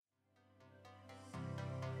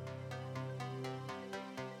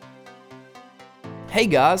Hey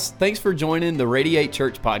guys, thanks for joining the Radiate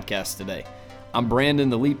Church podcast today. I'm Brandon,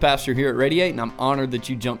 the lead pastor here at Radiate, and I'm honored that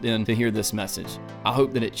you jumped in to hear this message. I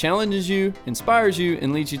hope that it challenges you, inspires you,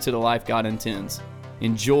 and leads you to the life God intends.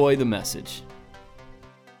 Enjoy the message.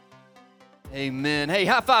 Amen. Hey,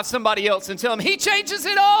 high five somebody else and tell them, He changes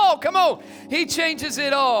it all. Come on. He changes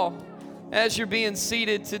it all. As you're being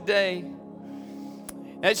seated today,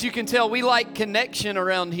 as you can tell, we like connection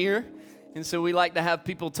around here. And so we like to have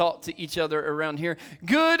people talk to each other around here.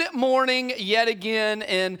 Good morning yet again,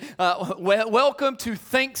 and welcome to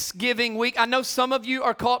Thanksgiving week. I know some of you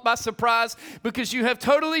are caught by surprise because you have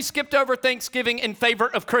totally skipped over Thanksgiving in favor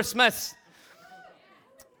of Christmas.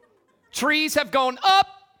 Trees have gone up,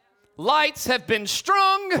 lights have been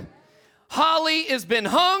strung, holly has been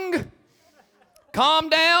hung. Calm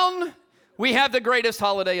down. We have the greatest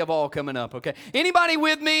holiday of all coming up, okay? Anybody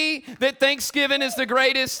with me that Thanksgiving is the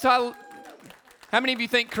greatest holiday? How many of you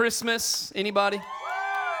think Christmas? Anybody?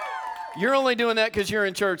 You're only doing that because you're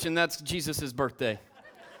in church and that's Jesus' birthday.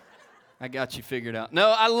 I got you figured out. No,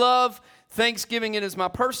 I love Thanksgiving. It is my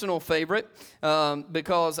personal favorite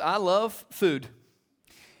because I love food.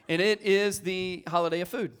 And it is the holiday of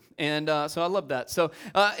food. And so I love that. So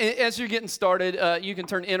as you're getting started, you can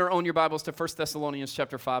turn in or own your Bibles to 1 Thessalonians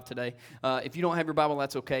chapter 5 today. If you don't have your Bible,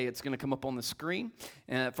 that's okay. It's going to come up on the screen.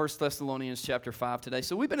 1 Thessalonians chapter 5 today.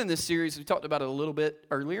 So we've been in this series. We talked about it a little bit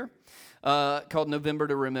earlier called November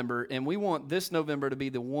to Remember. And we want this November to be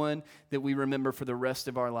the one that we remember for the rest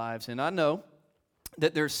of our lives. And I know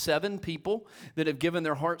that there's 7 people that have given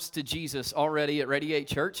their hearts to Jesus already at Radiate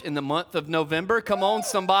Church in the month of November. Come on,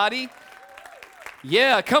 somebody.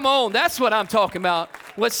 Yeah, come on. That's what I'm talking about.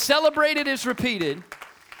 What's celebrated is repeated.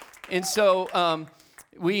 And so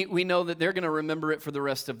we know that they're going to remember it for the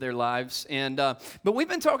rest of their lives. And but we've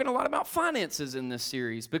been talking a lot about finances in this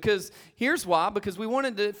series because here's why. Because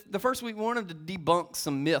the first week we wanted to debunk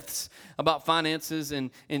some myths about finances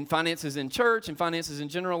and finances in church and finances in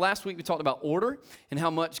general. Last week we talked about order and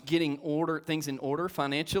how much getting things in order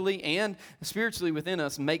financially and spiritually within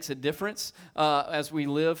us makes a difference as we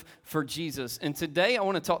live for Jesus. And today I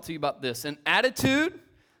want to talk to you about this, an attitude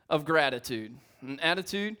of gratitude. An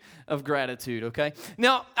attitude of gratitude, okay?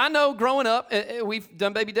 Now, I know growing up, we've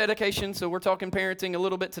done baby dedication, so we're talking parenting a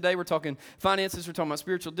little bit today. We're talking finances. We're talking about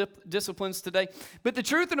spiritual disciplines today. But the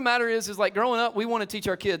truth of the matter is like growing up, we want to teach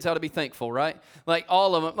our kids how to be thankful, right? Like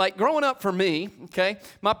all of them. Like growing up for me, okay,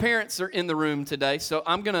 my parents are in the room today, so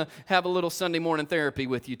I'm going to have a little Sunday morning therapy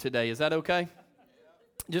with you today. Is that okay?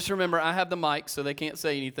 Just remember, I have the mic, so they can't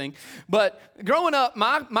say anything. But growing up,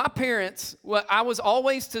 my parents, I was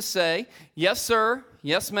always to say, yes, sir,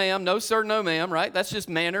 yes, ma'am, no, sir, no, ma'am, right? That's just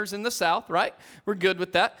manners in the South, right? We're good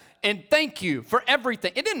with that. And thank you for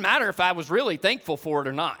everything. It didn't matter if I was really thankful for it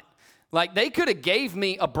or not. Like, they could have gave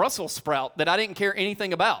me a Brussels sprout that I didn't care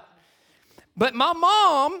anything about. But my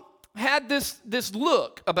mom had this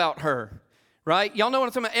look about her, right? Y'all know what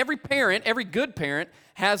I'm talking about? Every parent, every good parent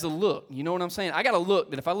has a look. You know what I'm saying? I got a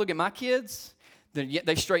look that if I look at my kids,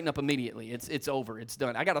 they straighten up immediately. It's over. It's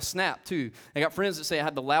done. I got a snap, too. I got friends that say I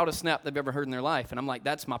had the loudest snap they've ever heard in their life. And I'm like,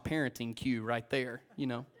 that's my parenting cue right there, you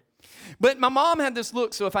know. But my mom had this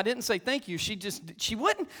look, so if I didn't say thank you,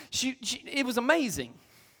 it was amazing.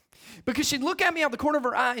 Because she'd look at me out the corner of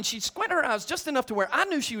her eye, and she'd squint her eyes just enough to where I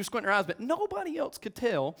knew she was squinting her eyes, but nobody else could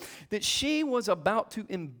tell that she was about to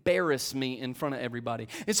embarrass me in front of everybody.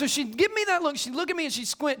 And so she'd give me that look. She'd look at me, and she'd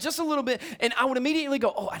squint just a little bit, and I would immediately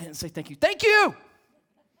go, oh, I didn't say thank you. Thank you!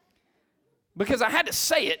 Because I had to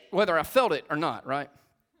say it whether I felt it or not, right?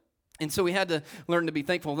 And so we had to learn to be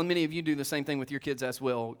thankful. And many of you do the same thing with your kids as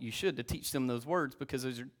well. You should, to teach them those words, because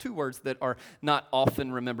those are 2 words that are not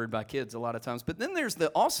often remembered by kids a lot of times. But then there's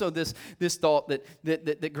also this thought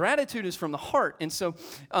that gratitude is from the heart. And so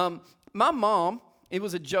my mom, it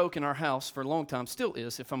was a joke in our house for a long time, still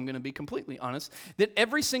is, if I'm going to be completely honest, that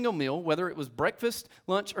every single meal, whether it was breakfast,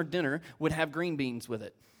 lunch, or dinner, would have green beans with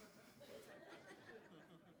it.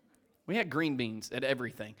 We had green beans at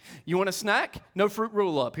everything. You want a snack? No fruit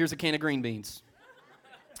roll up. Here's a can of green beans.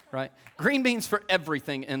 Right? Green beans for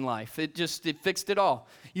everything in life. It fixed it all.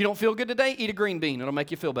 You don't feel good today? Eat a green bean. It'll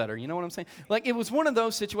make you feel better. You know what I'm saying? Like, it was one of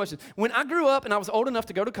those situations. When I grew up and I was old enough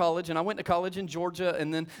to go to college, and I went to college in Georgia,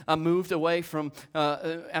 and then I moved away from,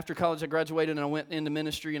 after college I graduated and I went into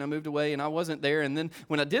ministry, and I moved away and I wasn't there. And then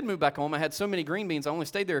when I did move back home, I had so many green beans, I only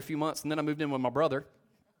stayed there a few months, and then I moved in with my brother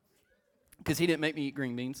because he didn't make me eat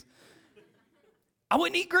green beans. I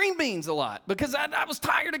wouldn't eat green beans a lot because I was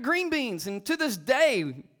tired of green beans. And to this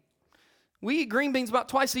day, we eat green beans about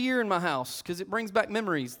twice a year in my house because it brings back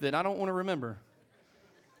memories that I don't want to remember.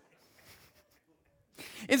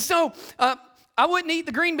 And so I wouldn't eat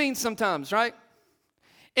the green beans sometimes, right?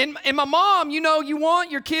 And my mom, you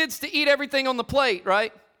want your kids to eat everything on the plate,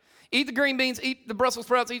 right? Eat the green beans, eat the Brussels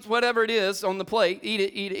sprouts, eat whatever it is on the plate. Eat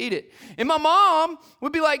it, eat it, eat it. And my mom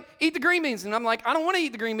would be like, eat the green beans. And I'm like, I don't want to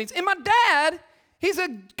eat the green beans. And my dad, he's a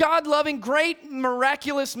God-loving, great,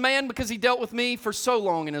 miraculous man because he dealt with me for so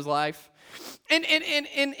long in his life. And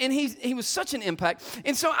he was such an impact.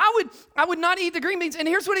 And so I would not eat the green beans. And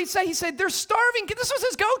here's what he'd say. He said, they're starving. This was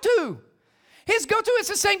his go-to. His go-to is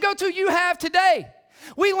the same go-to you have today.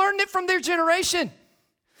 We learned it from their generation.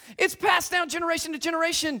 It's passed down generation to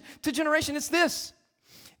generation to generation. It's this.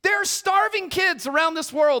 There are starving kids around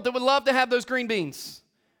this world that would love to have those green beans,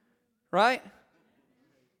 right?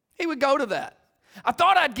 He would go to that. I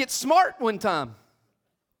thought I'd get smart one time.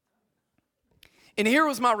 And here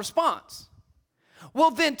was my response. Well,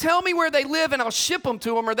 then tell me where they live and I'll ship them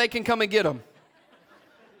to them or they can come and get them.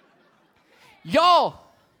 Y'all,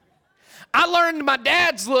 I learned my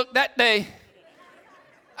dad's look that day.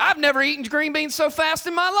 I've never eaten green beans so fast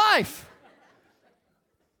in my life.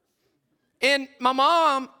 And my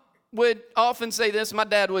mom would often say this, my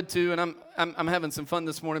dad would too, and I'm having some fun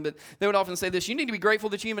this morning, but they would often say this, you need to be grateful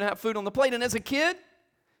that you even have food on the plate. And as a kid,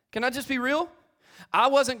 can I just be real? I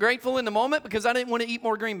wasn't grateful in the moment because I didn't want to eat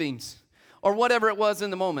more green beans or whatever it was in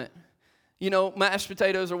the moment. Mashed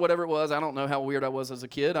potatoes or whatever it was. I don't know how weird I was as a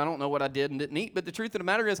kid. I don't know what I did and didn't eat. But the truth of the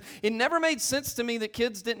matter is, it never made sense to me that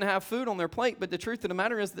kids didn't have food on their plate. But the truth of the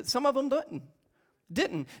matter is that some of them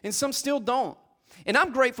didn't. And some still don't. And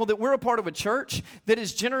I'm grateful that we're a part of a church that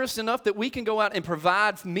is generous enough that we can go out and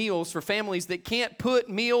provide meals for families that can't put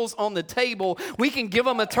meals on the table. We can give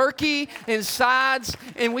them a turkey and sides,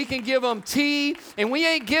 and we can give them tea, and we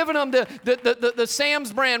ain't giving them the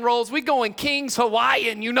Sam's brand rolls. We going King's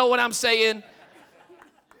Hawaiian, you know what I'm saying?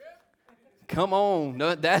 Come on,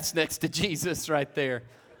 no, that's next to Jesus right there.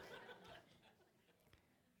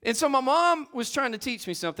 And so my mom was trying to teach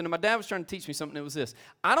me something, and my dad was trying to teach me something. It was this.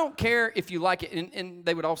 I don't care if you like it. And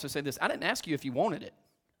they would also say this. I didn't ask you if you wanted it.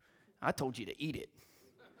 I told you to eat it.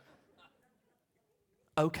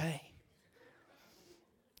 Okay.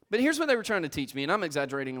 But here's what they were trying to teach me, and I'm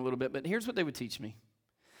exaggerating a little bit, but here's what they would teach me.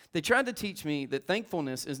 They tried to teach me that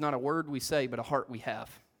thankfulness is not a word we say, but a heart we have.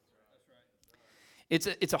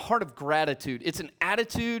 It's a heart of gratitude. It's an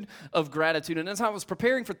attitude of gratitude. And as I was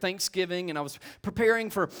preparing for Thanksgiving and I was preparing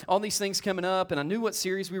for all these things coming up and I knew what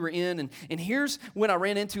series we were in, and here's what I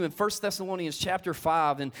ran into in 1 Thessalonians chapter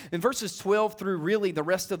 5 and in verses 12 through really the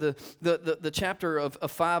rest of the chapter of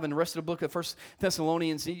 5 and the rest of the book of 1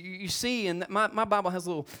 Thessalonians. You see, and my Bible has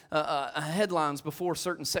little headlines before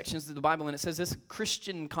certain sections of the Bible, and it says this: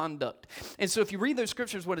 Christian conduct. And so if you read those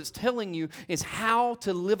scriptures, what it's telling you is how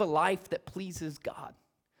to live a life that pleases God,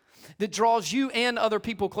 that draws you and other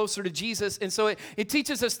people closer to Jesus. And so it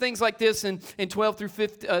teaches us things like this in 12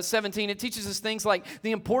 through 17. It teaches us things like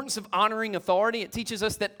the importance of honoring authority. It teaches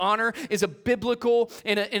us that honor is a biblical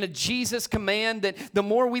and a Jesus command, that the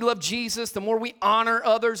more we love Jesus, the more we honor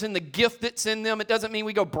others and the gift that's in them. It doesn't mean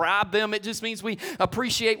we go bribe them. It just means we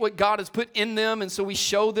appreciate what God has put in them, and so we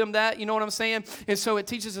show them that. You know what I'm saying? And so it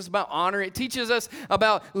teaches us about honor. It teaches us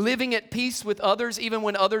about living at peace with others even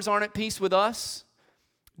when others aren't at peace with us.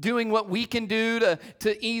 Doing what we can do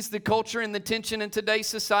to ease the culture and the tension in today's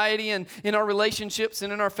society and in our relationships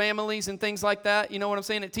and in our families and things like that. You know what I'm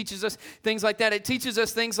saying? It teaches us things like that. It teaches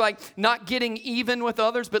us things like not getting even with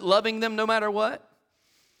others, but loving them no matter what.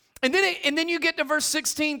 And then you get to verse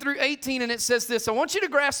 16 through 18, and it says this. I want you to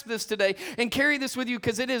grasp this today and carry this with you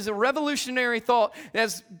because it is a revolutionary thought.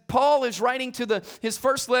 As Paul is writing to his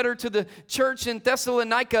first letter to the church in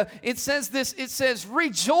Thessalonica, it says this. It says,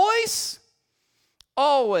 rejoice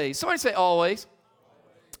always. Somebody say always.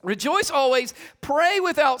 Rejoice always. Pray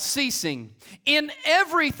without ceasing. In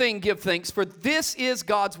everything give thanks, for this is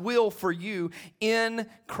God's will for you in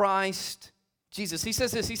Christ Jesus. He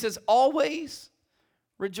says this. He says, always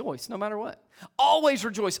rejoice, no matter what. Always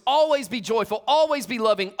rejoice. Always be joyful. Always be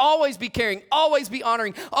loving. Always be caring. Always be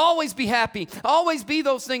honoring. Always be happy. Always be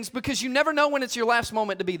those things, because you never know when it's your last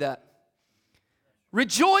moment to be that.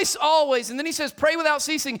 Rejoice always. And then he says, pray without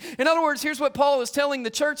ceasing. In other words, here's what Paul is telling the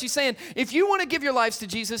church. He's saying, if you want to give your lives to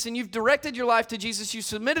Jesus and you've directed your life to Jesus, you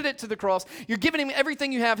submitted it to the cross, you're giving him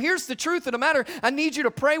everything you have. Here's the truth of the matter. I need you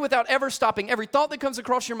to pray without ever stopping. Every thought that comes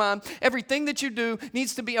across your mind, everything that you do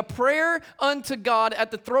needs to be a prayer unto God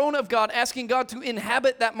at the throne of God, asking God to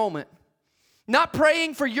inhabit that moment. Not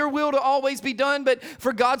praying for your will to always be done, but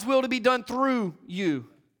for God's will to be done through you.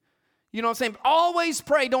 You know what I'm saying? Always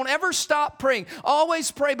pray. Don't ever stop praying.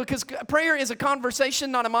 Always pray, because prayer is a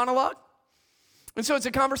conversation, not a monologue. And so it's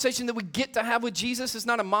a conversation that we get to have with Jesus. It's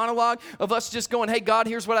not a monologue of us just going, hey, God,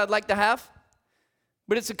 here's what I'd like to have.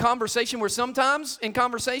 But it's a conversation where sometimes in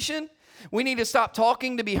conversation, we need to stop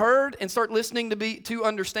talking to be heard and start listening to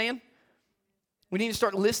understand. We need to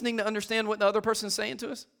start listening to understand what the other person is saying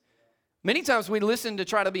to us. Many times we listen to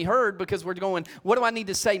try to be heard because we're going, what do I need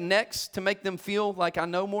to say next to make them feel like I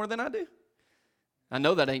know more than I do? I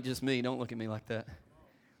know that ain't just me. Don't look at me like that.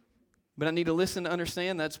 But I need to listen to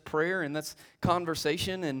understand. That's prayer and that's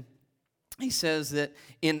conversation. And he says that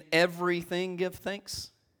in everything give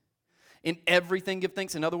thanks. In everything give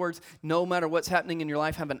thanks. In other words, no matter what's happening in your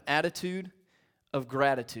life, have an attitude of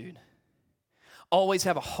gratitude. Always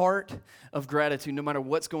have a heart of gratitude no matter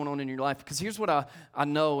what's going on in your life. Because here's what I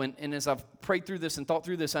know, and as I've prayed through this and thought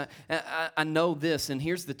through this, I know this, and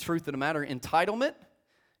here's the truth of the matter. Entitlement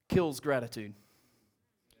kills gratitude.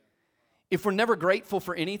 If we're never grateful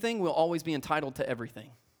for anything, we'll always be entitled to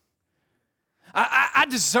everything. I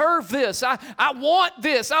deserve this. I want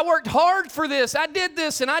this. I worked hard for this. I did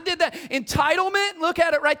this and I did that. Entitlement, look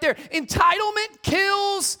at it right there. Entitlement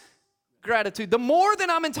kills gratitude. The more that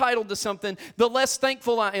I'm entitled to something, the less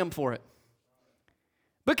thankful I am for it.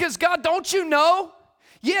 Because God, don't you know?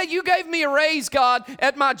 Yeah, you gave me a raise, God,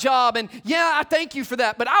 at my job, and yeah, I thank you for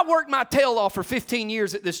that, but I worked my tail off for 15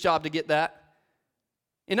 years at this job to get that.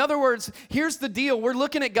 In other words, here's the deal. We're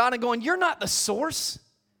looking at God and going, you're not the source.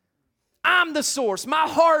 I'm the source. My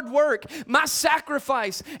hard work, my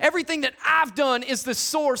sacrifice, everything that I've done is the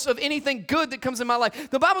source of anything good that comes in my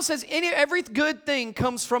life. The Bible says every good thing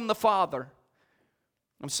comes from the Father.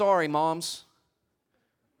 I'm sorry, moms.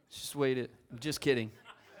 Just wait it. I'm just kidding.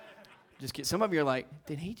 Just kidding. Some of you are like,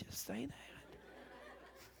 did he just say that?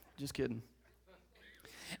 Just kidding.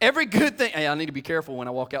 Every good thing. Hey, I need to be careful when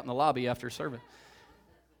I walk out in the lobby after service.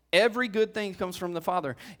 Every good thing comes from the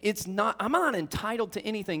Father. I'm not entitled to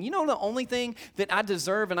anything. You know, the only thing that I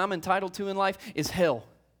deserve and I'm entitled to in life is hell.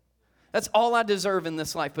 That's all I deserve in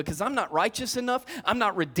this life because I'm not righteous enough. I'm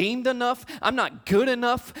not redeemed enough. I'm not good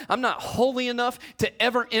enough. I'm not holy enough to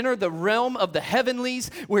ever enter the realm of the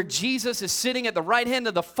heavenlies where Jesus is sitting at the right hand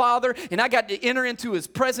of the Father and I got to enter into His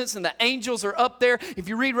presence and the angels are up there. If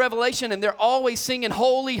you read Revelation and they're always singing,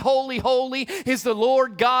 holy, holy, holy is the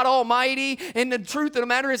Lord God Almighty. And the truth of the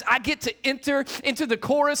matter is I get to enter into the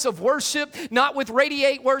chorus of worship, not with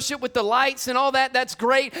radiate worship with the lights and all that. That's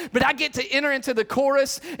great. But I get to enter into the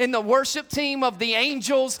chorus in the worship team of the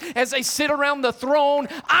angels as they sit around the throne.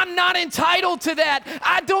 I'm not entitled to that.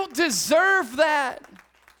 I don't deserve that.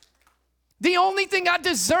 The only thing I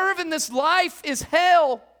deserve in this life is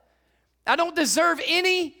hell. I don't deserve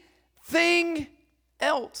anything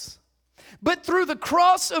else. But through the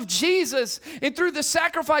cross of Jesus and through the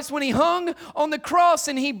sacrifice when He hung on the cross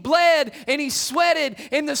and He bled and He sweated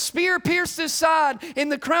and the spear pierced His side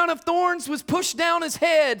and the crown of thorns was pushed down His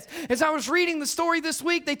head. As I was reading the story this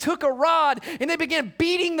week, they took a rod and they began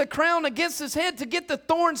beating the crown against His head to get the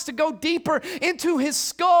thorns to go deeper into His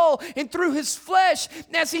skull and through His flesh.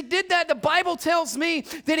 And as He did that, the Bible tells me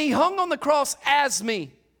that He hung on the cross as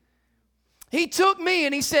me. He took me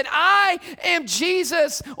and He said, I am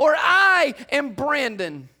Jesus, or I am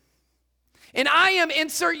Brandon. And I am,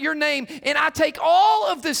 insert your name, and I take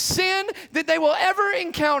all of the sin that they will ever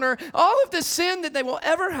encounter, all of the sin that they will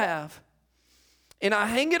ever have, and I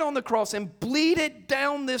hang it on the cross and bleed it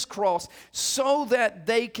down this cross so that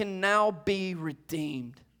they can now be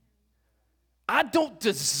redeemed. I don't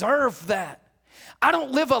deserve that. I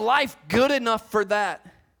don't live a life good enough for that.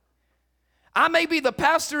 I may be the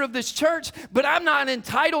pastor of this church, but I'm not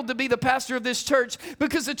entitled to be the pastor of this church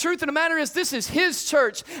because the truth of the matter is this is His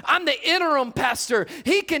church. I'm the interim pastor.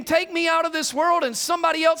 He can take me out of this world and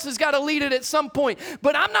somebody else has got to lead it at some point.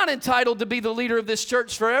 But I'm not entitled to be the leader of this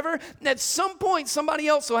church forever. At some point, somebody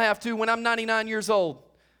else will have to when I'm 99 years old.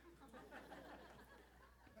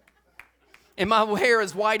 And my hair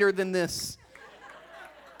is whiter than this.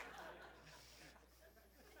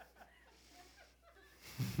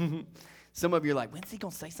 Some of you are like, when's he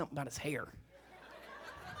going to say something about his hair?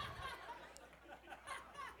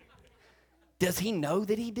 Does he know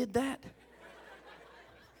that he did that?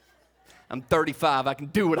 I'm 35. I can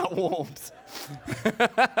do what I want.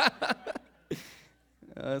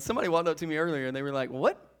 Somebody walked up to me earlier and they were like,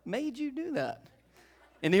 what made you do that?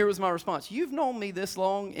 And here was my response. You've known me this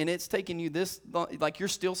long and it's taken you this long, like you're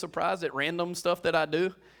still surprised at random stuff that I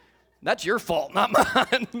do? That's your fault, not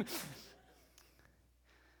mine.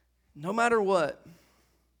 No matter what,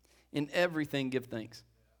 in everything give thanks.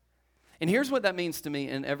 And here's what that means to me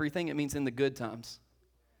in everything. It means in the good times.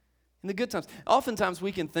 In the good times. Oftentimes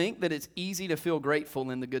we can think that it's easy to feel grateful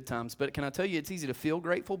in the good times. But can I tell you, it's easy to feel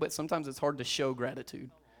grateful, but sometimes it's hard to show gratitude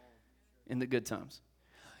in the good times.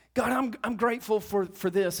 God, I'm grateful for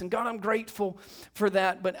this, and God, I'm grateful for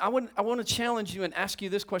that. But I want to challenge you and ask you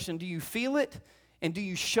this question. Do you feel it? And do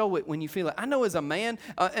you show it when you feel it? I know as a man,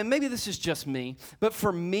 and maybe this is just me, but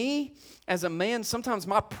for me, as a man, sometimes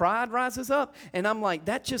my pride rises up, and I'm like,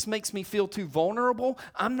 that just makes me feel too vulnerable.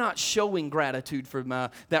 I'm not showing gratitude for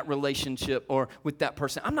that relationship or with that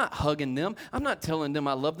person. I'm not hugging them. I'm not telling them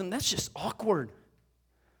I love them. That's just awkward.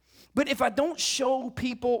 But if I don't show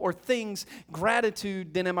people or things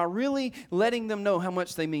gratitude, then am I really letting them know how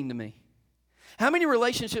much they mean to me? How many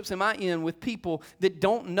relationships am I in with people that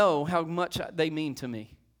don't know how much they mean to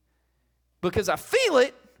me? Because I feel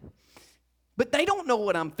it, but they don't know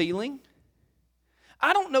what I'm feeling.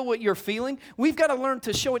 I don't know what you're feeling. We've got to learn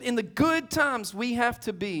to show it. In the good times, we have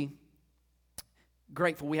to be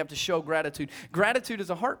grateful. We have to show gratitude. Gratitude is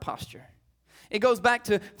a heart posture. It goes back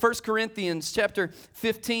to 1 Corinthians chapter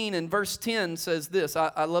 15 and verse 10 says this.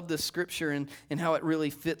 I love this scripture and how it really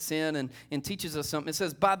fits in and teaches us something. It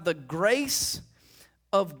says, by the grace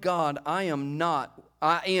of God, I am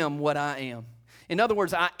what I am. In other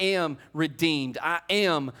words, I am redeemed. I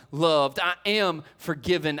am loved. I am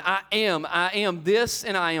forgiven. I am this,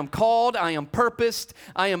 and I am called. I am purposed.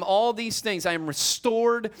 I am all these things. I am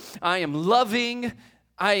restored. I am loving.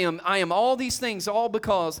 I am all these things, all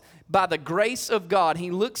because by the grace of God,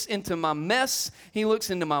 He looks into my mess, He looks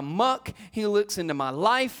into my muck, He looks into my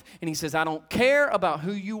life, and He says, I don't care about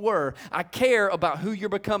who you were. I care about who you're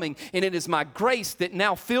becoming. And it is my grace that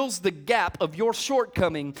now fills the gap of your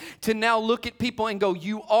shortcoming to now look at people and go,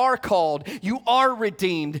 you are called, you are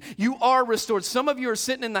redeemed, you are restored. Some of you are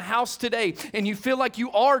sitting in the house today and you feel like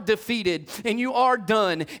you are defeated and you are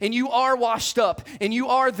done and you are washed up and you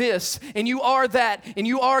are this and you are that and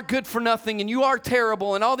you are good for nothing and you are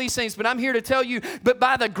terrible and all these things. But I'm here to tell you, but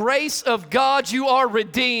by the grace of God, you are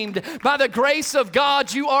redeemed. By the grace of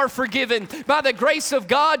God, you are forgiven. By the grace of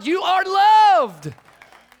God, you are loved.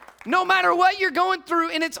 No matter what you're going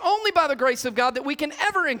through, and it's only by the grace of God that we can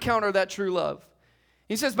ever encounter that true love.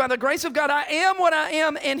 He says, by the grace of God, I am what I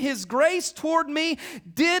am, and His grace toward me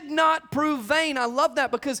did not prove vain. I love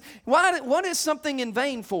that because what is something in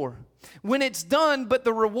vain for? When it's done, but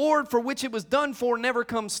the reward for which it was done for never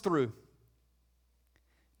comes through.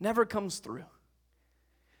 Never comes through.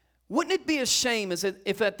 Wouldn't it be a shame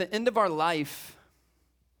if at the end of our life,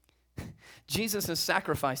 Jesus has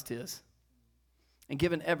sacrificed His and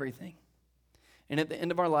given everything, and at the end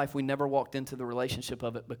of our life, we never walked into the relationship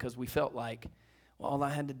of it because we felt like, well, all I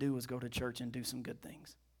had to do was go to church and do some good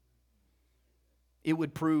things. It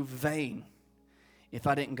would prove vain if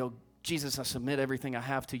I didn't go, Jesus, I submit everything I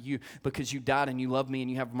have to you because you died and you love me and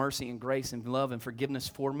you have mercy and grace and love and forgiveness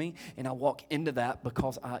for me. And I walk into that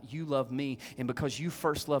because you love me. And because you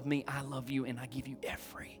first loved me, I love you and I give you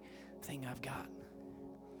everything I've got.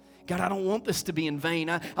 God, I don't want this to be in vain.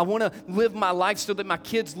 I want to live my life so that my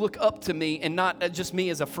kids look up to me and not just me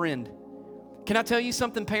as a friend. Can I tell you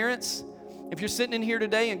something, parents? If you're sitting in here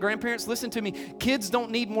today and grandparents, listen to me. Kids don't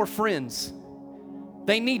need more friends.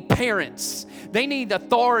 They need parents. They need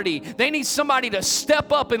authority. They need somebody to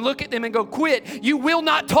step up and look at them and go, quit. You will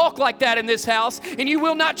not talk like that in this house, and you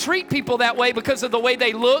will not treat people that way because of the way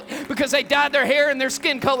they look, because they dyed their hair and their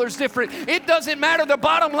skin color's different. It doesn't matter. The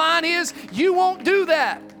bottom line is you won't do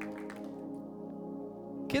that.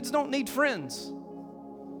 Kids don't need friends.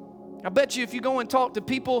 I bet you if you go and talk to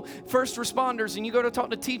people, first responders, and you go to talk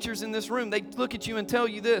to teachers in this room, they look at you and tell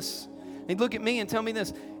you this. They look at me and tell me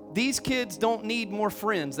this. These kids don't need more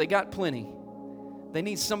friends. They got plenty. They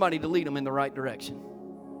need somebody to lead them in the right direction.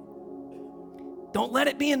 Don't let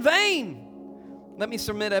it be in vain. Let me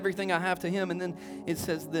submit everything I have to Him. And then it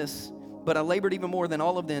says this, but I labored even more than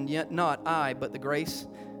all of them, yet not I, but the grace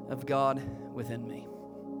of God within me.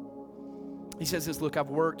 He says this, look, I've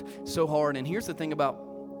worked so hard. And here's the thing about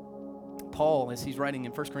Paul as he's writing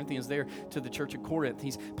in 1 Corinthians there to the church of Corinth.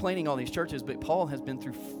 He's planning all these churches, but Paul has been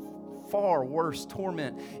through far worse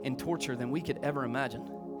torment and torture than we could ever imagine.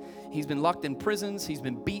 He's been locked in prisons. He's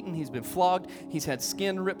been beaten. He's been flogged. He's had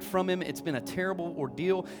skin ripped from him. It's been a terrible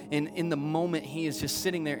ordeal. And in the moment, he is just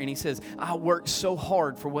sitting there and he says, I worked so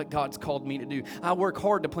hard for what God's called me to do. I work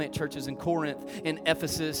hard to plant churches in Corinth, in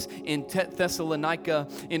Ephesus, in Thessalonica,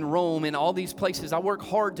 in Rome, in all these places. I work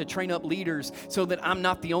hard to train up leaders so that I'm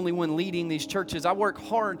not the only one leading these churches. I work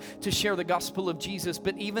hard to share the gospel of Jesus.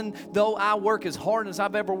 But even though I work as hard as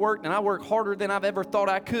I've ever worked and I work harder than I've ever thought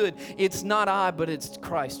I could, it's not I, but it's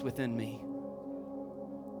Christ within me.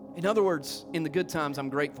 In other words, in the good times, I'm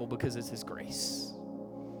grateful because it's His grace.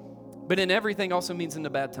 But in everything also means in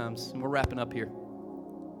the bad times. And we're wrapping up here.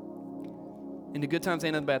 In the good times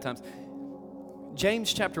and in the bad times.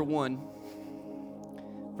 James chapter 1,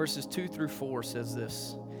 verses 2 through 4 says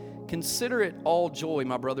this. Consider it all joy,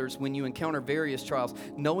 my brothers, when you encounter various trials,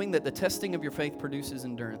 knowing that the testing of your faith produces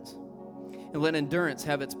endurance. And let endurance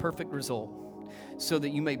have its perfect result, so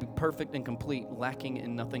that you may be perfect and complete, lacking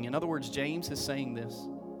in nothing. In other words, James is saying this.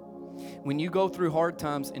 When you go through hard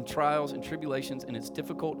times and trials and tribulations, and it's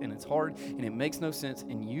difficult and it's hard and it makes no sense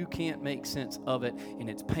and you can't make sense of it and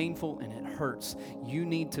it's painful and it hurts, you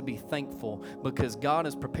need to be thankful, because God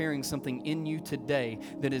is preparing something in you today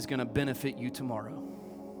that is going to benefit you tomorrow.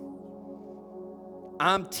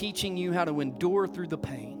 I'm teaching you how to endure through the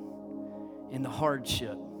pain and the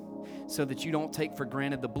hardship so that you don't take for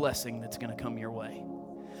granted the blessing that's going to come your way.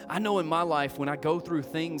 I know in my life, when I go through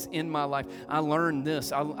things in my life, I learn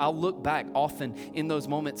this. I'll look back often in those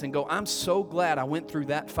moments and go, I'm so glad I went through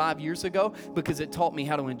that 5 years ago, because it taught me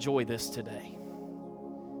how to enjoy this today.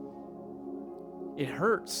 It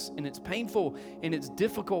hurts and it's painful and it's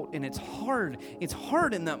difficult and it's hard. It's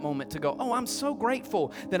hard in that moment to go, oh, I'm so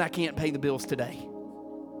grateful that I can't pay the bills today.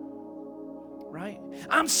 Right?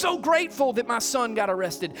 I'm so grateful that my son got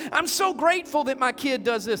arrested. I'm so grateful that my kid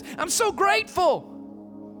does this. I'm so grateful.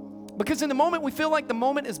 Because in the moment, we feel like the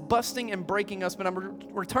moment is busting and breaking us. But I'm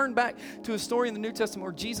returned back to a story in the New Testament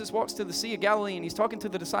where Jesus walks to the Sea of Galilee and he's talking to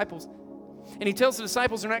the disciples. And he tells the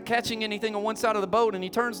disciples they're not catching anything on one side of the boat. And he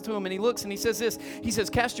turns to them and he looks and he says this. He says,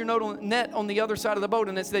 cast your net on the other side of the boat.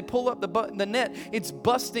 And as they pull up the net, it's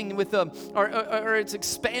busting with, or it's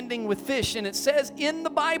expanding with fish. And it says in the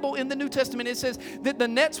Bible, in the New Testament, it says that the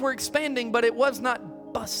nets were expanding, but it was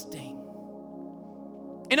not busting.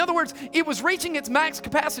 In other words, it was reaching its max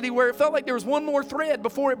capacity where it felt like there was one more thread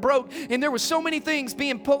before it broke, and there was so many things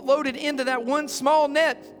being loaded into that one small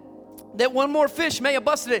net that one more fish may have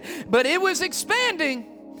busted it. But it was expanding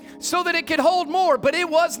so that it could hold more, but it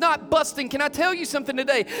was not busting. Can I tell you something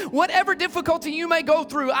today? Whatever difficulty you may go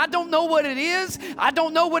through, I don't know what it is. I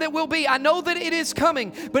don't know what it will be. I know that it is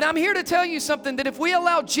coming, but I'm here to tell you something, that if we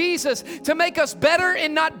allow Jesus to make us better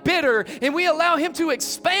and not bitter, and we allow him to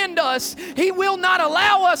expand us, he will not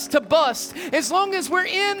allow us to bust as long as we're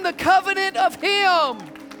in the covenant of him.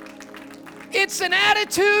 It's an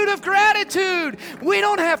attitude of gratitude. We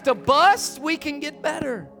don't have to bust. We can get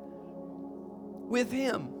better with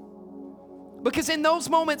him. Because in those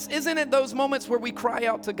moments, isn't it those moments where we cry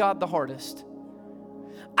out to God the hardest?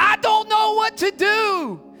 I don't know what to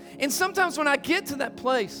do. And sometimes when I get to that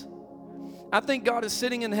place, I think God is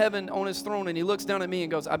sitting in heaven on his throne and he looks down at me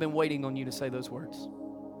and goes, I've been waiting on you to say those words.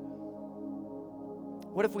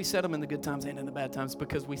 What if we said them in the good times and in the bad times?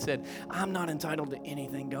 Because we said, I'm not entitled to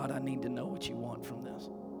anything, God. I need to know what you want from this.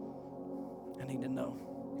 I need to know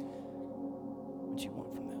what you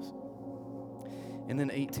want from this. And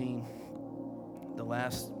then 18, the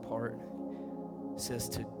last part, says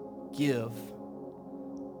to give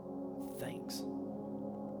thanks.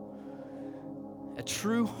 A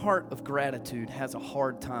true heart of gratitude has a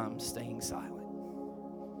hard time staying silent.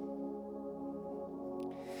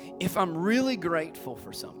 If I'm really grateful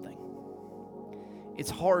for something,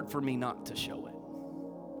 it's hard for me not to show it.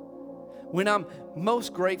 When I'm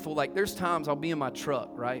most grateful, like there's times I'll be in my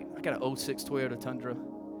truck, right? I got an 06 Toyota Tundra.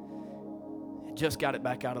 I just got it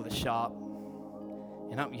back out of the shop.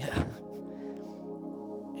 And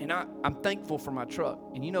I'm thankful for my truck.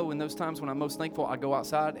 And you know, in those times when I'm most thankful, I go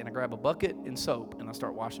outside and I grab a bucket and soap and I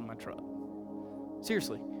start washing my truck.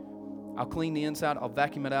 Seriously. I'll clean the inside. I'll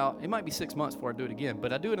vacuum it out. It might be 6 months before I do it again,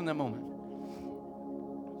 but I do it in that moment.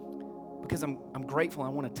 Because I'm grateful. I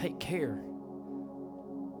want to take care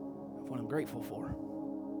of what I'm grateful for.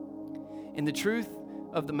 And the truth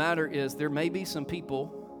of the matter is, there may be some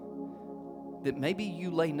people that maybe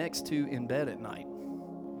you lay next to in bed at night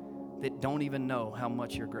that don't even know how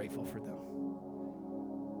much you're grateful for them.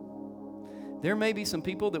 There may be some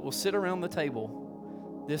people that will sit around the table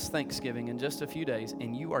this Thanksgiving in just a few days,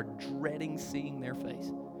 and you are dreading seeing their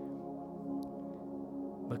face.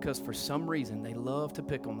 Because for some reason, they love to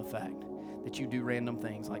pick on the fact that you do random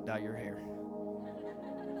things like dye your hair.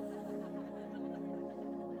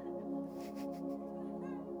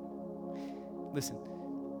 Listen,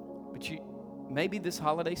 but maybe this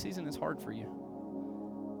holiday season is hard for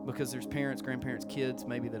you. Because there's parents, grandparents, kids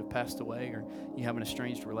maybe that have passed away, or you have an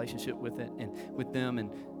estranged relationship with it and with them,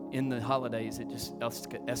 and in the holidays it just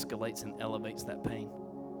escalates and elevates that pain.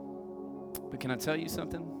 But can I tell you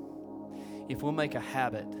something? If we'll make a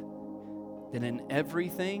habit that in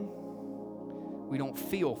everything we don't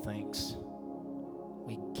feel thanks,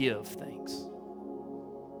 we give thanks.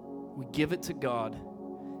 We give it to God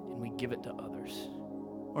and we give it to others.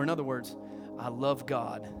 Or in other words, I love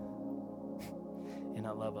God and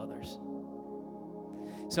I love others.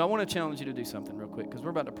 So I want to challenge you to do something real quick, because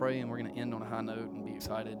we're about to pray and we're going to end on a high note and be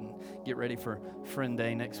excited and get ready for Friend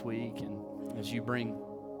Day next week. And as you bring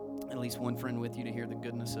at least one friend with you to hear the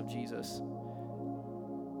goodness of Jesus.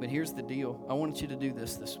 But here's the deal. I want you to do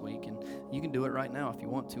this week, and you can do it right now if you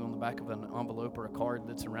want to on the back of an envelope or a card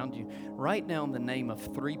that's around you. Write down the name of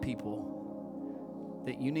 3 people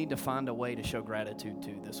that you need to find a way to show gratitude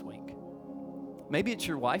to this week. Maybe it's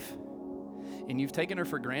your wife, and you've taken her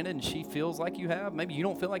for granted, and she feels like you have. Maybe you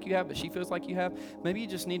don't feel like you have, but she feels like you have. Maybe you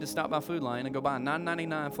just need to stop by Food Lion and go buy a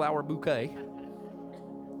 $9.99 flower bouquet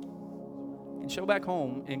and show back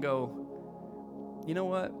home and go, you know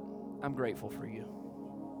what? I'm grateful for you.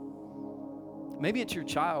 Maybe it's your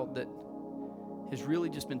child that has really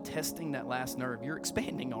just been testing that last nerve. You're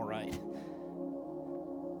expanding all right.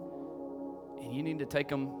 And you need to take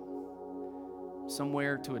them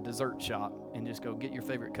somewhere to a dessert shop and just go get your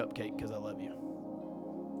favorite cupcake because I love you.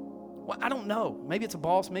 Well, I don't know. Maybe it's a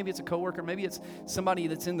boss. Maybe it's a coworker. Maybe it's somebody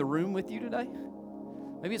that's in the room with you today.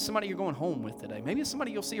 Maybe it's somebody you're going home with today. Maybe it's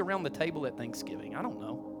somebody you'll see around the table at Thanksgiving. I don't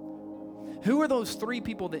know. Who are those 3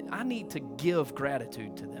 people that I need to give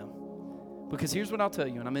gratitude to them? Because here's what I'll tell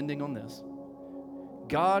you, and I'm ending on this.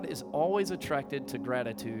 God is always attracted to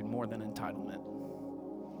gratitude more than entitlement.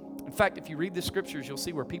 In fact, if you read the scriptures, you'll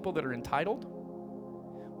see where people that are entitled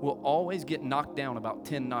will always get knocked down about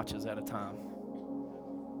 10 notches at a time.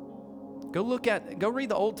 Go read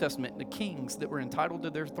the Old Testament, the kings that were entitled to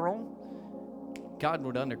their throne, God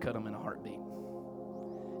would undercut them in a heartbeat.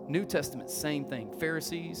 New Testament, same thing.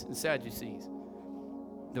 Pharisees and Sadducees,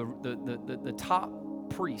 the top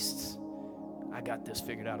priests. I got this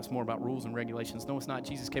figured out. It's more about rules and regulations. No, it's not.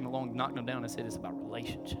 Jesus came along, knocked them down, and said it's about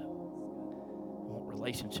relationship. I want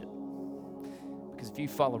relationship. Because if you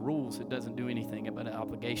follow rules, it doesn't do anything about an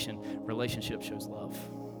obligation. Relationship shows love.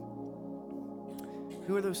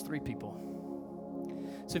 Who are those 3 people?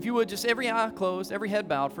 So if you would, just every eye closed, every head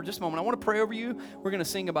bowed for just a moment. I want to pray over you. We're going to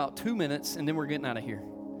sing about 2 minutes, and then we're getting out of here.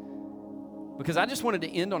 Because I just wanted to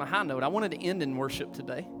end on a high note. I wanted to end in worship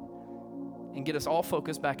today and get us all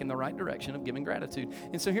focused back in the right direction of giving gratitude.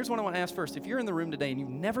 And so here's what I want to ask first. If you're in the room today and you've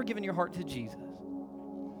never given your heart to Jesus,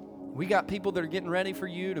 we got people that are getting ready for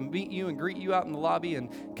you to meet you and greet you out in the lobby and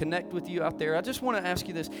connect with you out there. I just want to ask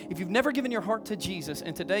you this. If you've never given your heart to Jesus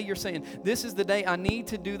and today you're saying, this is the day I need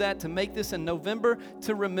to do that to make this in November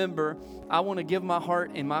to remember, I want to give my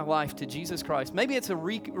heart and my life to Jesus Christ. Maybe it's a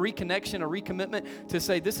reconnection, a recommitment to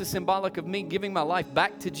say this is symbolic of me giving my life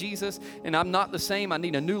back to Jesus and I'm not the same. I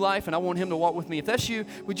need a new life and I want him to walk with me. If that's you,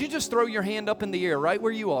 would you just throw your hand up in the air right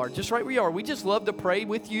where you are? Just right where you are. We just love to pray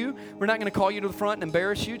with you. We're not going to call you to the front and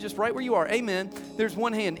embarrass you. Just right where you are. Amen. There's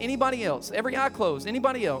one hand. Anybody else? Every eye closed.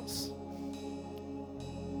 Anybody else?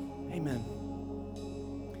 Amen.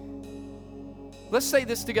 Let's say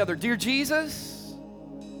this together. Dear Jesus,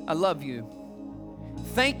 I love you.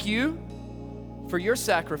 Thank you for your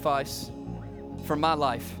sacrifice for my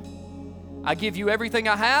life. I give you everything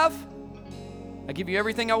I have. I give you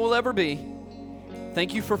everything I will ever be.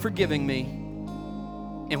 Thank you for forgiving me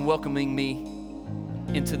and welcoming me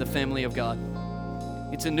into the family of God.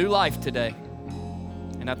 It's a new life today,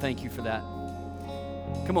 and I thank you for that.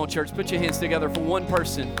 Come on, church, put your hands together for one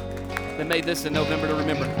person that made this in November to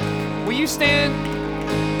remember. Will you stand?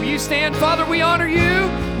 Will you stand? Father, we honor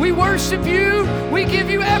you. We worship you. We give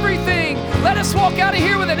you everything. Let us walk out of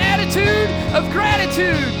here with an attitude of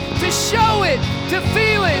gratitude, to show it, to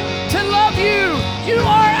feel it, to love you. You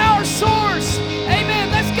are our source.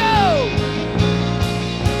 Amen. Let's go.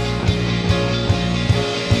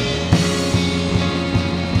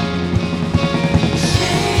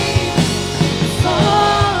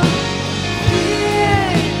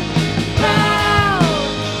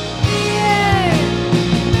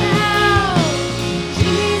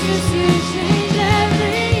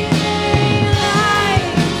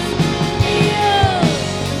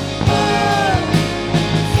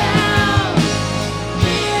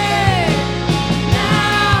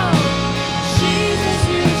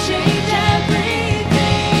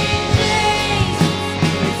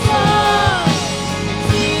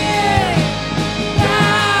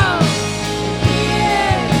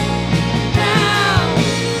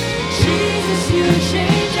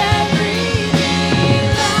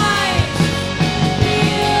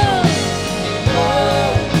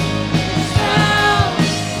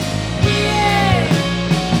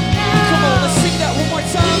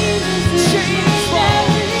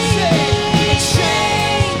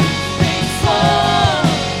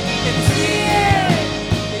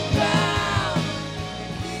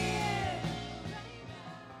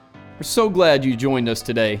 So glad you joined us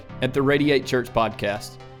today at the Radiate Church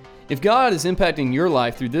podcast. If God is impacting your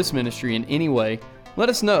life through this ministry in any way, Let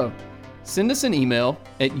us know. Send us an email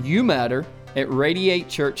at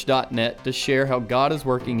youmatter@radiatechurch.net to share how God is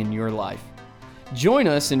working in your life. Join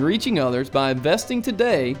us in reaching others by investing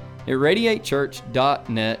today at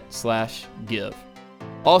radiatechurch.net/give.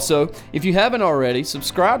 Also, if you haven't already,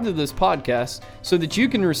 subscribe to this podcast so that you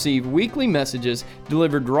can receive weekly messages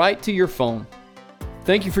delivered right to your phone.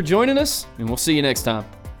 Thank you for joining us, and we'll see you next time.